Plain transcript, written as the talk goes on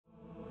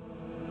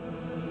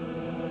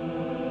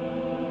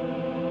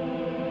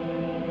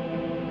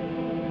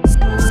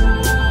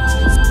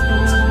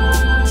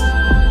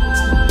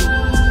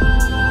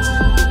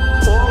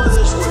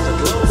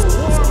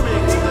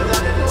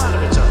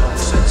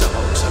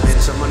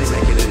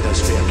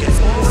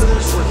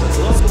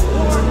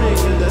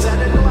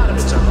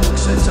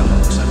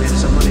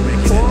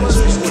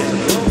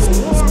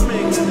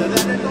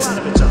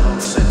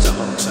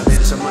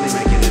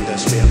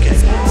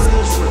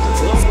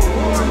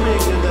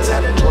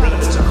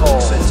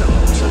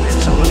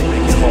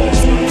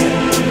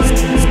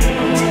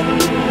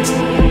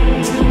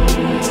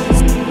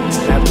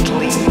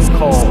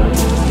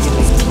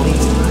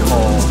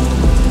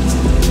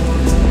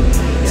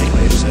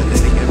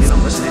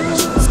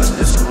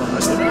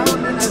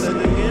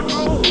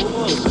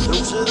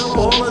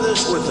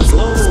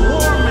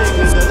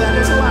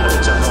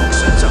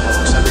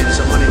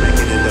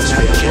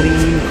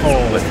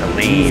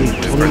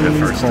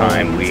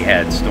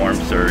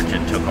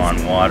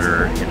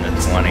the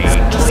 20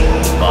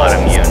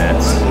 bottom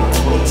units.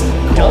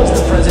 Does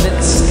the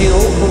president still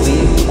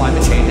believe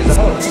climate change is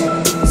a hoax?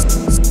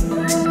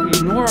 We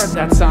ignore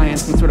that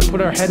science and sort of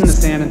put our head in the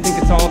sand and think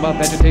it's all about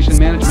vegetation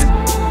management.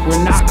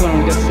 We're not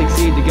going to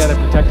succeed together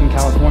protecting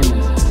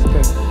Californians.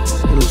 Okay.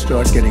 It'll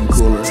start getting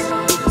cooler.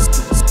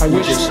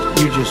 You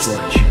just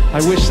watch. I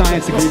wish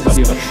science agreed with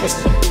you.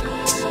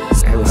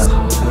 I will. I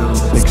don't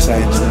think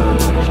science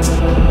knows.